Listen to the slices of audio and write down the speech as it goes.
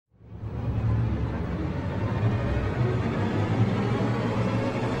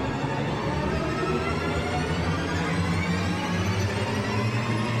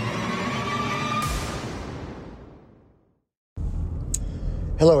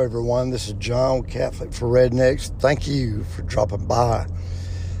Hello everyone, this is John, Catholic for Rednecks. Thank you for dropping by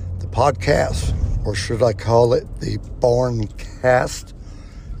the podcast, or should I call it the Barn Cast,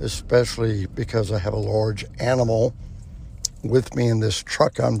 especially because I have a large animal with me in this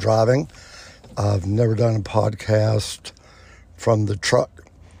truck I'm driving. I've never done a podcast from the truck,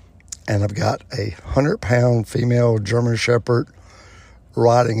 and I've got a 100-pound female German Shepherd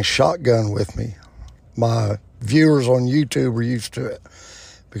riding shotgun with me. My viewers on YouTube are used to it,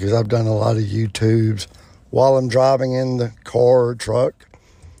 because I've done a lot of YouTubes while I'm driving in the car or truck,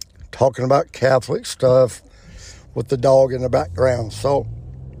 talking about Catholic stuff with the dog in the background. So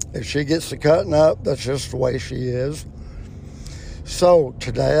if she gets to cutting up, that's just the way she is. So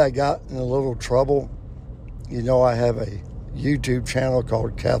today I got in a little trouble. You know, I have a YouTube channel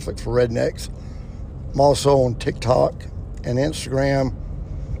called Catholic for Rednecks. I'm also on TikTok and Instagram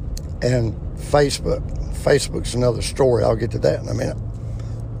and Facebook. Facebook's another story. I'll get to that in a minute.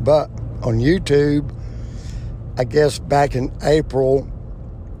 But on YouTube, I guess back in April,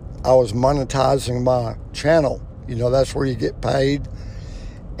 I was monetizing my channel. You know, that's where you get paid.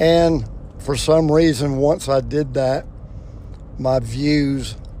 And for some reason, once I did that, my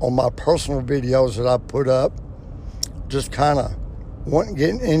views on my personal videos that I put up just kind of wasn't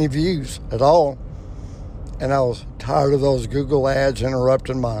getting any views at all. And I was tired of those Google ads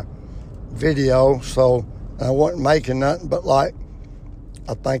interrupting my video. So I wasn't making nothing but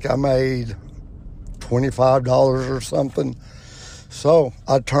I think I made $25 or something. So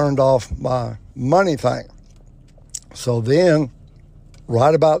I turned off my money thing. So then,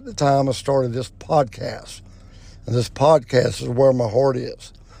 right about the time I started this podcast, and this podcast is where my heart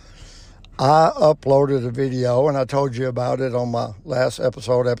is, I uploaded a video, and I told you about it on my last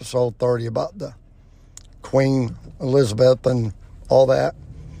episode, episode 30, about the Queen Elizabeth and all that.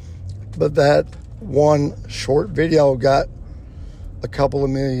 But that one short video got a couple of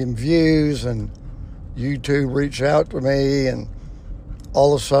million views, and YouTube reached out to me, and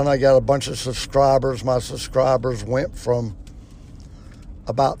all of a sudden I got a bunch of subscribers. My subscribers went from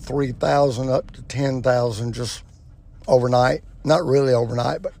about 3,000 up to 10,000 just overnight. Not really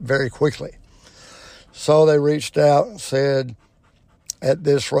overnight, but very quickly. So they reached out and said, at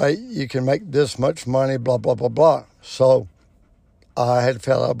this rate, you can make this much money, blah, blah, blah, blah. So I had to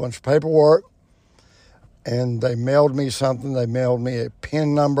fill out a bunch of paperwork, and they mailed me something. They mailed me a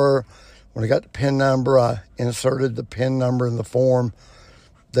PIN number. When I got the PIN number, I inserted the PIN number in the form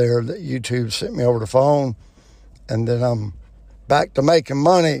there that YouTube sent me over the phone, and then I'm back to making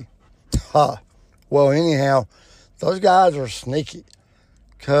money. Well, anyhow, those guys are sneaky,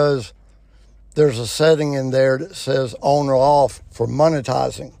 because there's a setting in there that says on or off for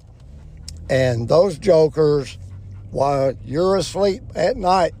monetizing. And those jokers, while you're asleep at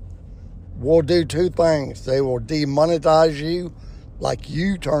night, will do two things. They will demonetize you, like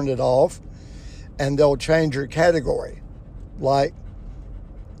you turned it off, and they'll change your category. Like,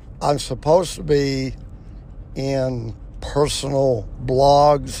 I'm supposed to be in personal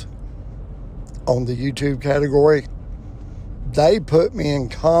blogs on the YouTube category. They put me in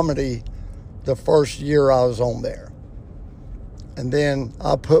comedy the first year I was on there. And then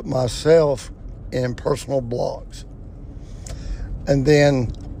I put myself in personal blogs. And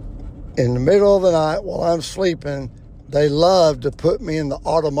then in the middle of the night while I'm sleeping, they love to put me in the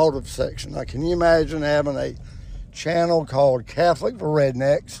automotive section. Now, can you imagine having a channel called Catholic for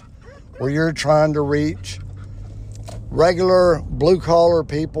Rednecks, where you're trying to reach regular blue-collar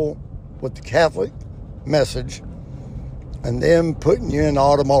people with the Catholic message, and then putting you in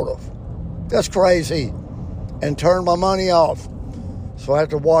automotive? That's crazy. And turn my money off. So I have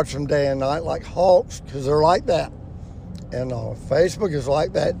to watch them day and night like hawks, because they're like that. And Facebook is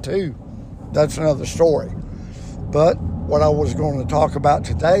like that too. That's another story. But what I was going to talk about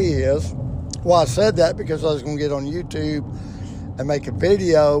today is, well, I said that because I was going to get on YouTube and make a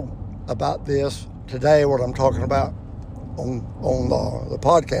video about this today, what I'm talking about on the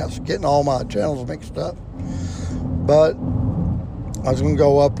podcast, getting all my channels mixed up. But I was going to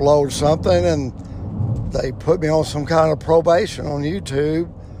go upload something, and they put me on some kind of probation on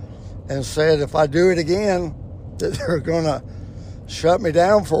YouTube and said if I do it again, that they're going to shut me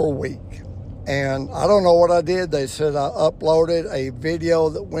down for a week. And I don't know what I did. They said I uploaded a video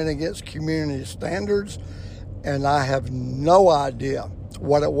that went against community standards, and I have no idea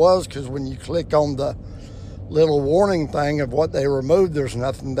what it was, because when you click on the little warning thing of what they removed, there's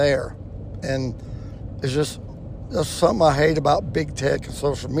nothing there. And it's just that's something I hate about big tech and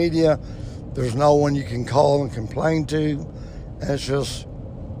social media. There's no one you can call and complain to. And it's just,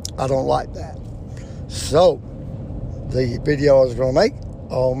 I don't like that. So the video I was going to make,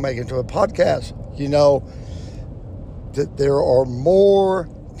 I'll make it into a podcast. You know, that there are more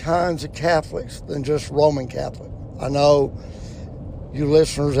kinds of Catholics than just Roman Catholic. I know you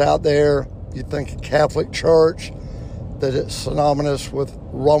listeners out there, you think of Catholic Church, that it's synonymous with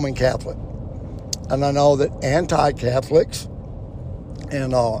Roman Catholic. And I know that anti-Catholics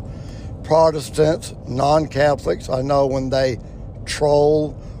and Protestants, non-Catholics, I know when they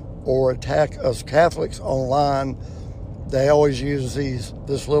troll or attack us Catholics online, they always use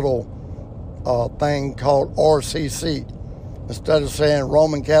this little thing called RCC. Instead of saying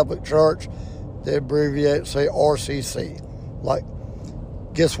Roman Catholic Church, they abbreviate, say RCC. Like,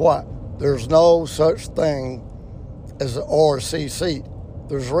 guess what? There's no such thing as an RCC.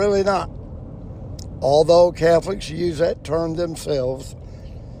 There's really not. Although Catholics use that term themselves,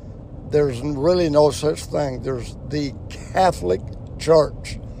 there's really no such thing. There's the Catholic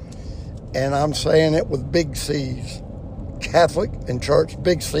Church. And I'm saying it with big C's. Catholic and Church,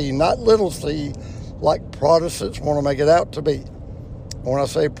 big C, not little c, like Protestants want to make it out to be. When I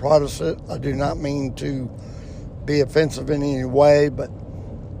say Protestant, I do not mean to be offensive in any way, but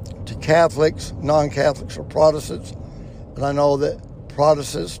to Catholics, non-Catholics, or Protestants, and I know that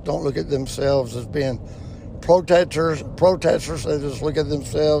Protestants don't look at themselves as being protesters. They just look at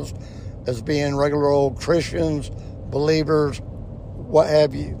themselves as being regular old Christians, believers, what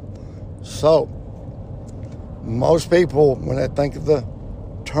have you. So, most people, when they think of the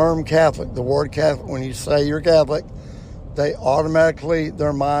term Catholic, the word Catholic, when you say you're Catholic, they automatically,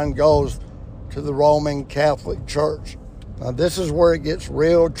 their mind goes to the Roman Catholic Church. Now, this is where it gets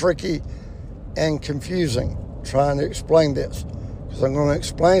real tricky and confusing, trying to explain this, because I'm going to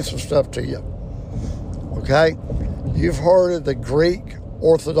explain some stuff to you. Okay? You've heard of the Greek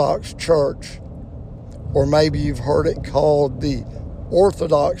Orthodox Church, or maybe you've heard it called the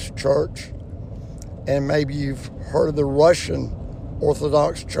Orthodox Church, and maybe you've heard of the Russian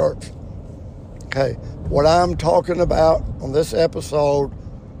Orthodox Church. Okay, what I'm talking about on this episode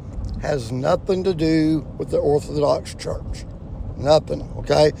has nothing to do with the Orthodox Church. Nothing,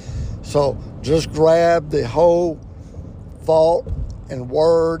 okay? So just grab the whole thought and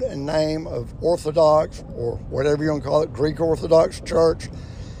word and name of Orthodox, or whatever you want to call it, Greek Orthodox Church,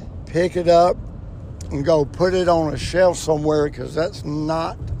 pick it up and go put it on a shelf somewhere, because that's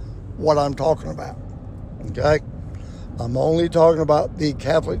not what I'm talking about, okay? I'm only talking about the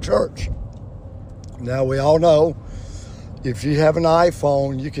Catholic Church. Now, we all know, if you have an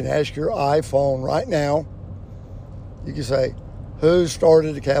iPhone, you can ask your iPhone right now, you can say, who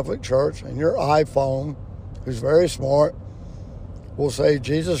started the Catholic Church? And your iPhone, who's very smart, will say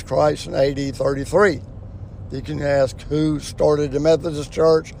Jesus Christ in AD 33. You can ask who started the Methodist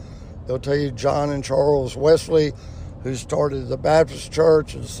Church. They'll tell you John and Charles Wesley. Who started the Baptist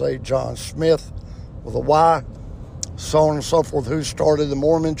Church, and say John Smith with a Y. So on and so forth. Who started the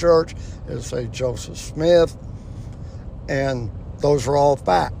Mormon Church? It'll say Joseph Smith. And those are all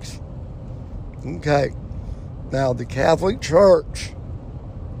facts. Okay. Now, the Catholic Church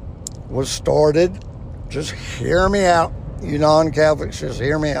was started, just hear me out, you non-Catholics, just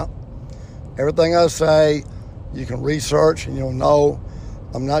hear me out. Everything I say, you can research and you'll know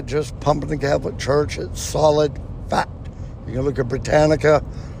I'm not just pumping the Catholic Church, it's solid fact. You can look at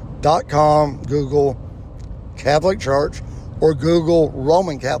Britannica.com, Google Catholic Church, or Google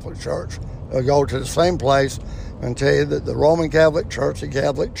Roman Catholic Church. They'll go to the same place and tell you that the Roman Catholic Church, the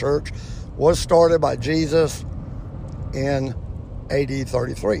Catholic Church, was started by Jesus in AD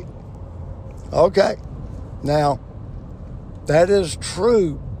 33. Okay, now, that is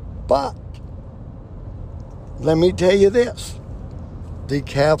true, but let me tell you this. The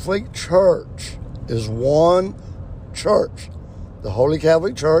Catholic Church is one church, the Holy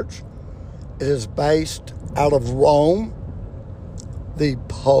Catholic Church. It is based out of Rome. The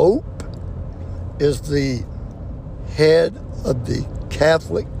Pope is the head of the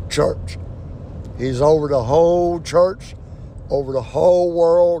Catholic Church. He's over the whole church, over the whole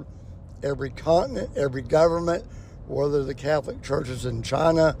world, every continent, every government, whether the Catholic Church is in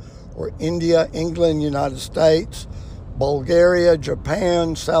China or India, England, United States, Bulgaria,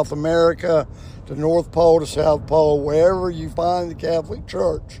 Japan, South America, the North Pole to South Pole, wherever you find the Catholic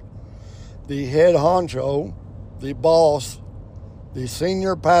Church, the head honcho, the boss, the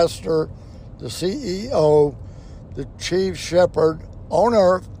senior pastor, the CEO, the chief shepherd on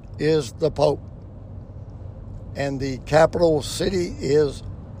earth is the Pope. And the capital city is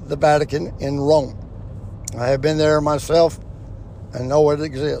the Vatican in Rome. I have been there myself and know it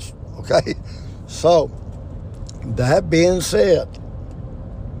exists, okay? So, that being said,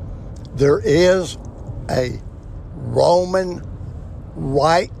 there is a Roman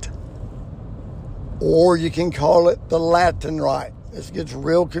Rite, or you can call it the Latin Rite. This gets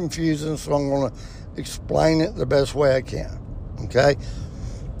real confusing, so I'm going to explain it the best way I can. Okay?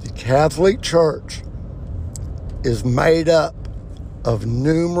 The Catholic Church is made up of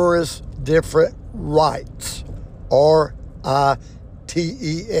numerous different rites. R-I-T-E-S.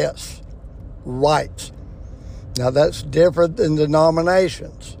 Rites. Now that's different than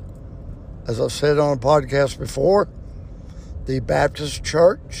denominations. As I've said on a podcast before, the Baptist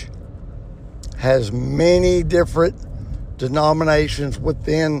Church has many different denominations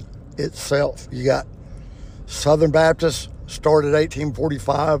within itself. You got Southern Baptist, started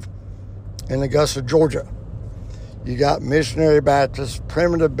 1845 in Augusta, Georgia. You got Missionary Baptist,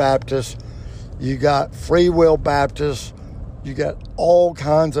 Primitive Baptist, you got Free Will Baptist, you got all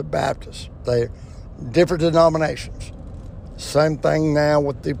kinds of Baptists. They're different denominations. Same thing now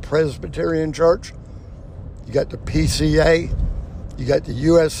with the Presbyterian Church. You got the PCA, you got the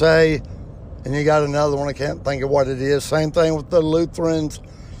USA, and you got another one, I can't think of what it is. Same thing with the Lutherans.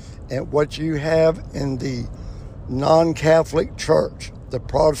 And what you have in the non-Catholic church, the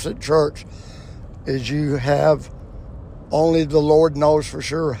Protestant church, is you have only the Lord knows for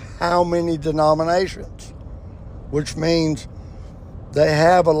sure how many denominations, which means they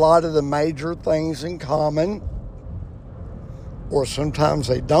have a lot of the major things in common, or sometimes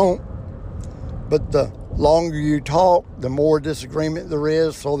they don't. But the longer you talk, the more disagreement there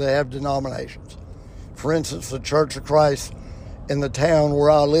is, so they have denominations. For instance, the Church of Christ in the town where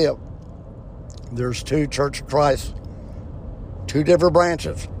I live, there's two Church of Christ, two different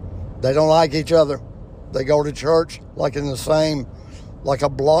branches. They don't like each other. They go to church like in the same, like a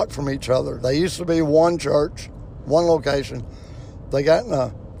block from each other. They used to be one church, one location. They got in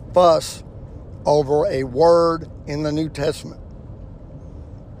a fuss over a word in the New Testament.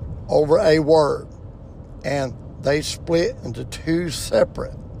 Over a word. And they split into two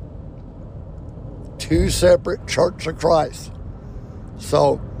separate Church of Christ.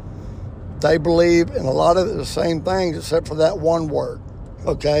 So they believe in a lot of the same things except for that one word.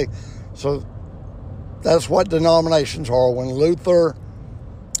 Okay? So that's what denominations are. When Luther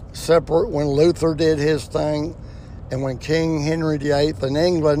did his thing, and when King Henry VIII in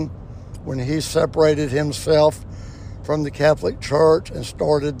England, when he separated himself from the Catholic Church and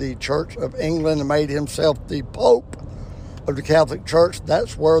started the Church of England and made himself the Pope of the Catholic Church,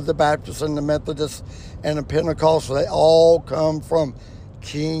 that's where the Baptists and the Methodists and the Pentecostals, they all come from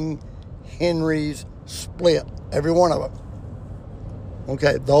King Henry's split. Every one of them.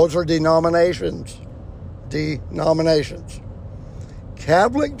 Okay, those are denominations.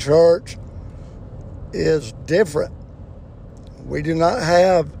 Catholic Church is different. We do not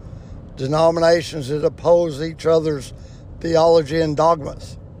have denominations that oppose each other's theology and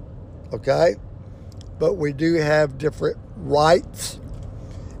dogmas. Okay? But we do have different rites.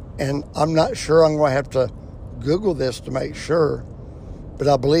 And I'm not sure, I'm going to have to Google this to make sure. But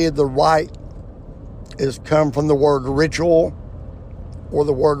I believe the rite is come from the word ritual, or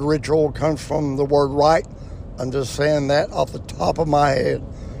the word ritual comes from the word rite. I'm just saying that off the top of my head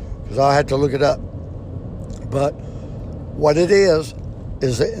because I had to look it up. But what it is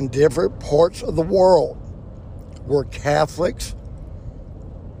that in different parts of the world where Catholics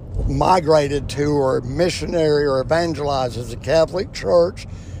migrated to or missionary or evangelized as a Catholic Church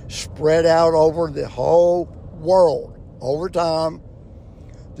spread out over the whole world. Over time,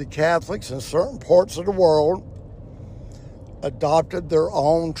 the Catholics in certain parts of the world adopted their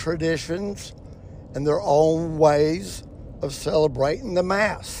own traditions and their own ways of celebrating the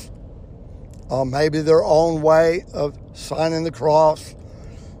Mass. Maybe their own way of signing the cross.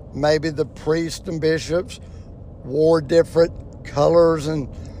 Maybe the priests and bishops wore different colors and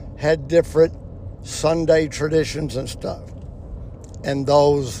had different Sunday traditions and stuff. And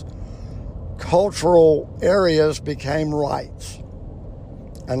those cultural areas became rites.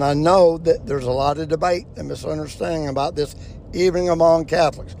 And I know that there's a lot of debate and misunderstanding about this, even among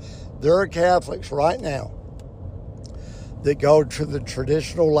Catholics. There are Catholics right now that go to the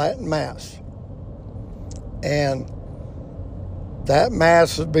traditional Latin Mass. And that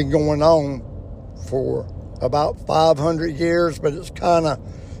Mass has been going on for about 500 years, but it's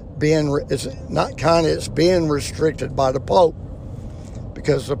being restricted by the Pope,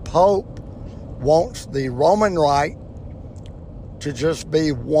 because the Pope wants the Roman Rite to just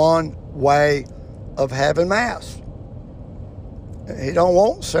be one way of having Mass. He don't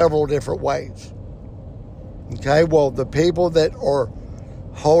want several different ways. Okay, well, the people that are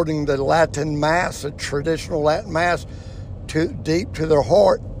holding the Latin Mass, the traditional Latin Mass, too deep to their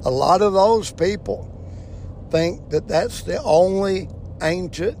heart, a lot of those people think that that's the only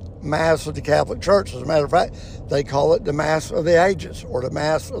ancient Mass of the Catholic Church. As a matter of fact, they call it the Mass of the Ages or the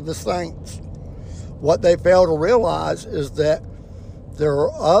Mass of the Saints. What they fail to realize is that There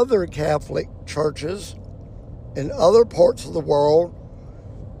are other Catholic churches in other parts of the world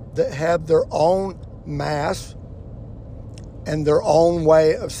that have their own Mass and their own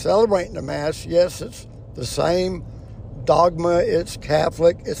way of celebrating the Mass. Yes, it's the same dogma. It's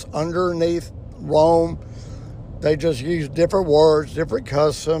Catholic. It's underneath Rome. They just use different words, different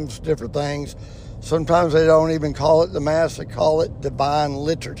customs, different things. Sometimes they don't even call it the Mass. They call it divine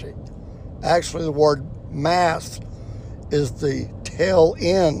liturgy. Actually, the word Mass is the tail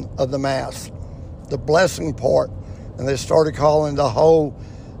end of the Mass, the blessing part. And they started calling the whole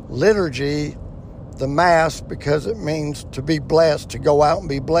liturgy the Mass because it means to be blessed, to go out and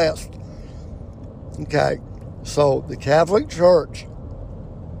be blessed. Okay, so the Catholic Church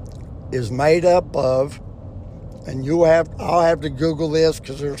is made up of, and I'll have to Google this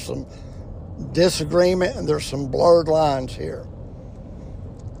because there's some disagreement and there's some blurred lines here.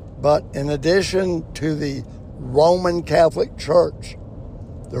 But in addition to the Roman Catholic Church,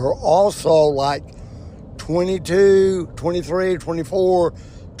 there are also like 22, 23, 24,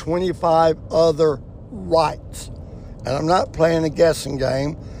 25 other rites. And I'm not playing a guessing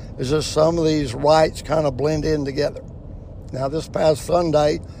game. It's just some of these rites kind of blend in together. Now, this past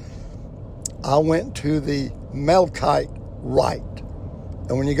Sunday, I went to the Melkite Rite.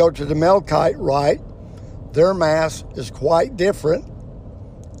 And when you go to the Melkite Rite, their Mass is quite different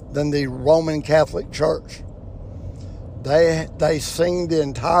than the Roman Catholic Church. They sing the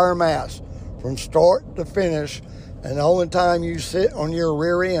entire Mass from start to finish, and the only time you sit on your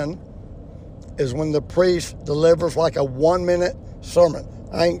rear end is when the priest delivers like a 1-minute sermon.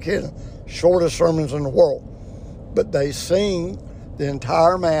 I ain't kidding. Shortest sermons in the world. But they sing the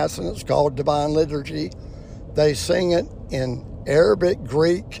entire Mass, and it's called Divine Liturgy. They sing it in Arabic,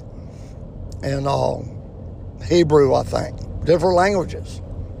 Greek, and Hebrew, I think. Different languages.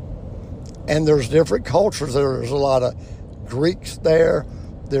 And there's different cultures there. There's a lot of Greeks there.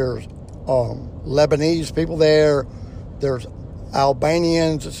 There's Lebanese people there. There's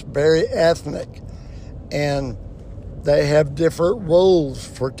Albanians. It's very ethnic. And they have different rules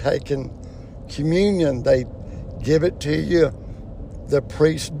for taking communion. They give it to you. The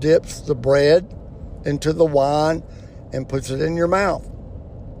priest dips the bread into the wine and puts it in your mouth.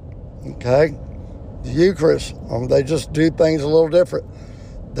 Okay? The Eucharist, they just do things a little different.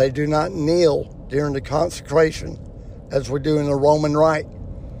 They do not kneel during the consecration as we do in the Roman Rite.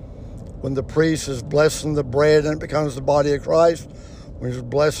 When the priest is blessing the bread and it becomes the body of Christ, when he's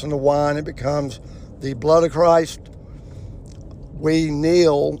blessing the wine, it becomes the blood of Christ. We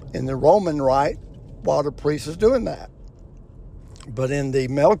kneel in the Roman Rite while the priest is doing that. But in the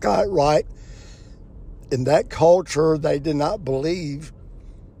Melkite Rite, in that culture, they did not believe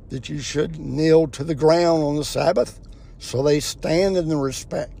that you should kneel to the ground on the Sabbath. So they stand in the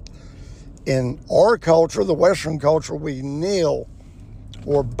respect. In our culture, the Western culture, we kneel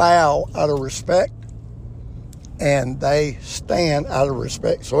or bow out of respect, and they stand out of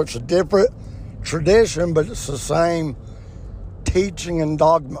respect. So it's a different tradition, but it's the same teaching and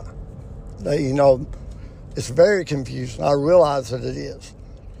dogma. It's very confusing. I realize that it is.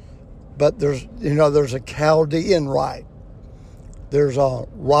 But there's a Chaldean rite. There's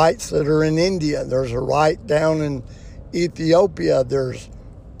rites that are in India. There's a rite down in Ethiopia. There's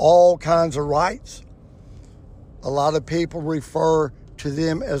all kinds of rites. A lot of people refer to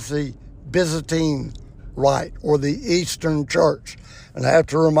them as the Byzantine Rite or the Eastern Church. And I have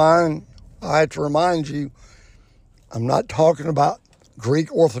to remind you, I'm not talking about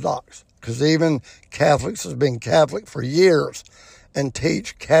Greek Orthodox, because even Catholics have been Catholic for years and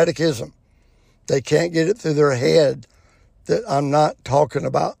teach catechism. They can't get it through their head that I'm not talking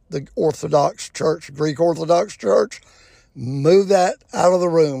about the Orthodox Church, Greek Orthodox Church. Move that out of the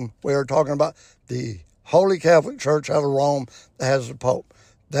room. We are talking about the Holy Catholic Church out of Rome that has the Pope.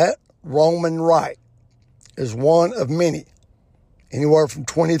 That Roman Rite is one of many, anywhere from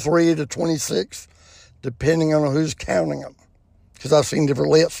 23 to 26, depending on who's counting them, because I've seen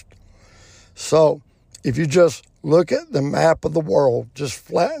different lists. So if you just look at the map of the world, just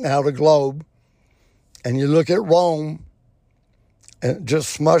flatten out a globe, and you look at Rome, and just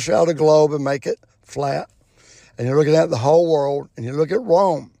smush out a globe and make it flat, and you're looking at the whole world, and you look at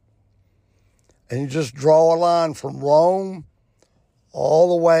Rome, and you just draw a line from Rome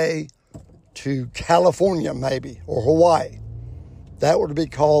all the way to California, maybe, or Hawaii. That would be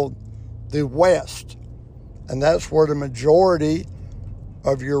called the West, and that's where the majority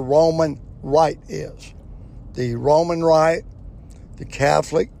of your Roman Rite is. The Roman Rite, the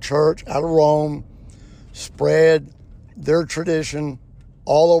Catholic Church out of Rome, spread their tradition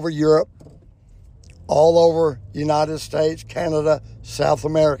all over Europe, all over United States, Canada, South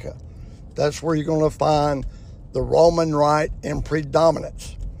America. That's where you're going to find the Roman rite in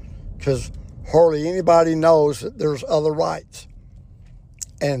predominance, because hardly anybody knows that there's other rites.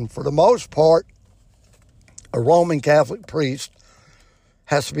 And for the most part, a Roman Catholic priest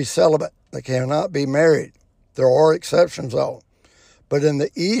has to be celibate. They cannot be married. There are exceptions, though. But in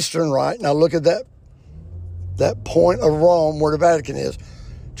the Eastern Rite, now look at that point of Rome where the Vatican is.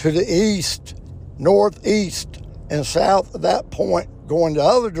 To the east, northeast, and south of that point, going the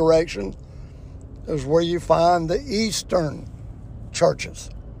other direction, is where you find the Eastern churches.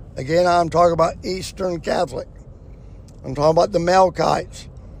 Again, I'm talking about Eastern Catholic. I'm talking about the Melkites,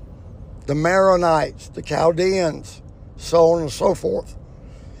 the Maronites, the Chaldeans, so on and so forth.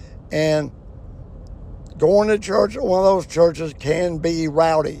 And going to church at one of those churches can be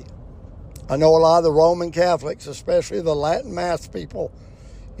rowdy. I know a lot of the Roman Catholics, especially the Latin Mass people,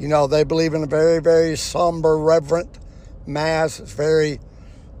 they believe in a very, very somber, reverent Mass. It's very,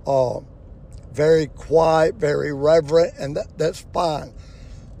 very quiet, very reverent, and that's fine.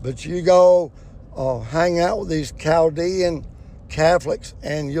 But you go hang out with these Chaldean Catholics,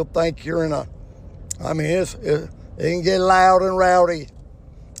 and you'll think you're in it can get loud and rowdy.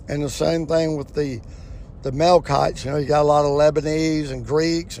 And the same thing with the Melkites. You got a lot of Lebanese and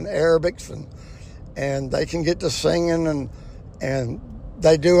Greeks and Arabics, and they can get to singing, and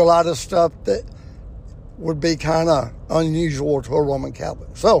they do a lot of stuff that would be kind of unusual to a Roman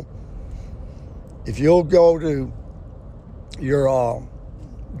Catholic. So, if you'll go to your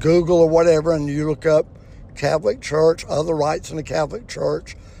Google or whatever, and you look up Catholic Church, other rites in the Catholic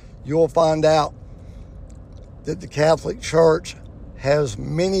Church, you'll find out that the Catholic Church has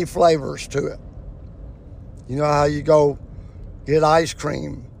many flavors to it. You know how you go get ice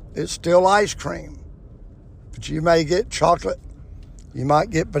cream? It's still ice cream, but you may get chocolate, you might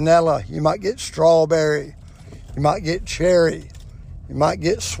get vanilla, you might get strawberry, you might get cherry, you might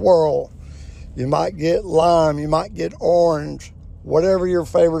get swirl, you might get lime, you might get orange, whatever your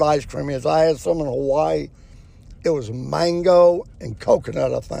favorite ice cream is. I had some in Hawaii. It was mango and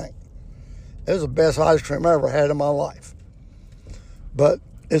coconut, I think. It was the best ice cream I ever had in my life. But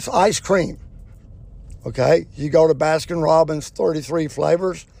it's ice cream, okay? You go to Baskin-Robbins, 33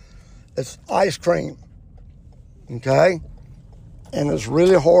 flavors. It's ice cream, okay? And it's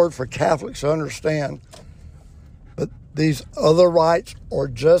really hard for Catholics to understand. But these other rites are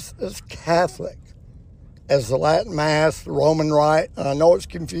just as Catholic as the Latin Mass, the Roman Rite. And I know it's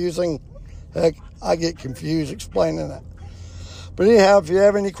confusing. Heck, I get confused explaining that. But anyhow, if you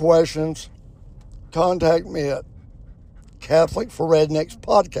have any questions, contact me at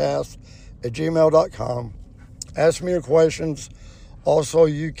CatholicForRednecksPodcast@gmail.com. Ask me your questions. Also,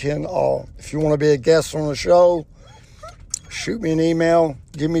 you can, if you want to be a guest on the show, shoot me an email.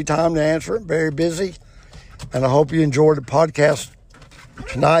 Give me time to answer it. Very busy. And I hope you enjoyed the podcast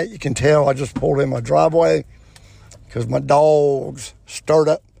tonight. You can tell I just pulled in my driveway because my dogs stirred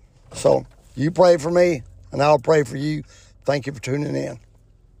up. So you pray for me, and I'll pray for you. Thank you for tuning in.